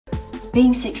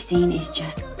Being 16 is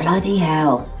just bloody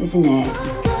hell, isn't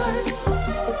it?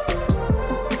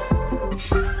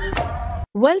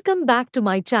 Welcome back to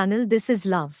my channel. This is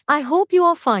Love. I hope you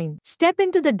are fine. Step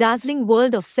into the dazzling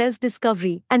world of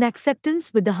self-discovery and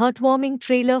acceptance with the heartwarming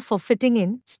trailer for Fitting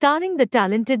In, starring the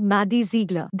talented Maddie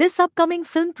Ziegler. This upcoming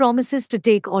film promises to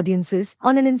take audiences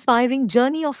on an inspiring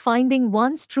journey of finding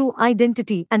one's true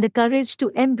identity and the courage to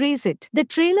embrace it. The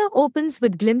trailer opens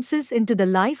with glimpses into the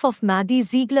life of Maddie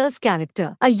Ziegler's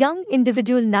character, a young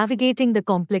individual navigating the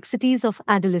complexities of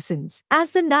adolescence.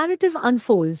 As the narrative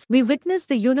unfolds, we witness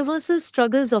the universal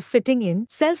struggles of fitting in,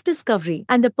 self-discovery,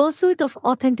 and the pursuit of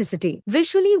authenticity.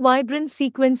 Visually vibrant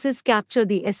sequences capture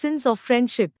the essence of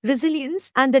friendship,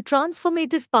 resilience, and the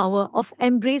transformative power of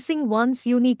embracing one's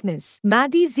uniqueness.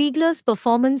 Maddie Ziegler's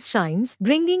performance shines,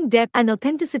 bringing depth and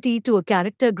authenticity to a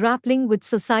character grappling with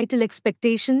societal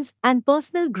expectations and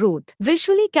personal growth.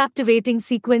 Visually captivating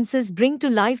sequences bring to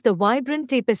life the vibrant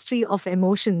tapestry of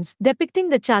emotions, depicting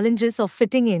the challenges of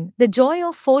fitting in, the joy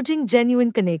of forging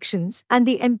genuine connections, and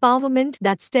the empowerment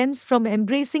that stems from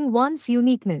embracing one's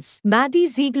uniqueness. Maddie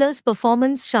Ziegler's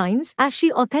performance shines as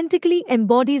she authentically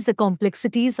embodies the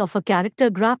complexities of a character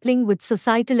grappling with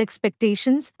societal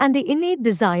expectations and the innate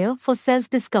desire for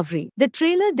self-discovery. The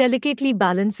trailer delicately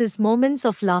balances moments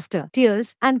of laughter,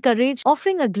 tears, and courage,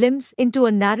 offering a glimpse into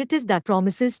a narrative that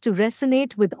promises to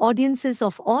resonate with audiences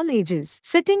of all ages.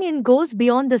 Fitting In goes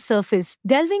beyond the surface,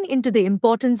 delving into the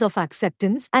importance of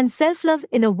acceptance and self-love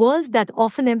in a world that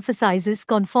often emphasizes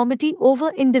conformity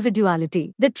over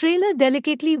individuality. The trailer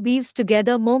delicately weaves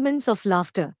together moments of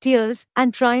laughter, tears,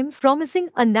 and triumph, promising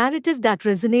a narrative that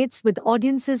resonates with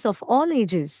audiences of all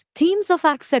ages. Themes of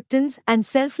acceptance and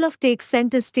self-love take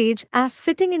center stage as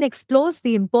Fitting In explores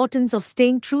the importance of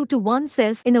staying true to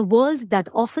oneself in a world that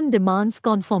often demands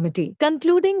conformity.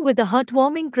 Concluding with a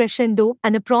heartwarming crescendo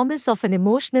and a promise of an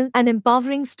emotional and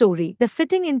empowering story, the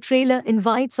Fitting In trailer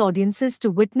invites audiences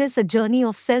to witness a journey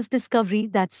of self-discovery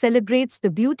that celebrates the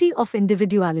beauty of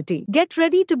individuality. Get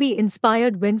ready to be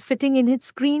inspired when Fitting In hits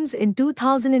screens in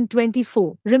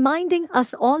 2024, reminding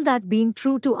us all that being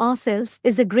true to ourselves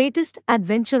is the greatest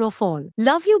adventure of all.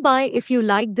 Love you. Bye. If you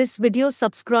like this video,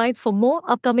 subscribe for more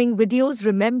upcoming videos.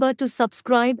 Remember to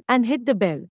subscribe and hit the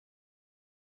bell.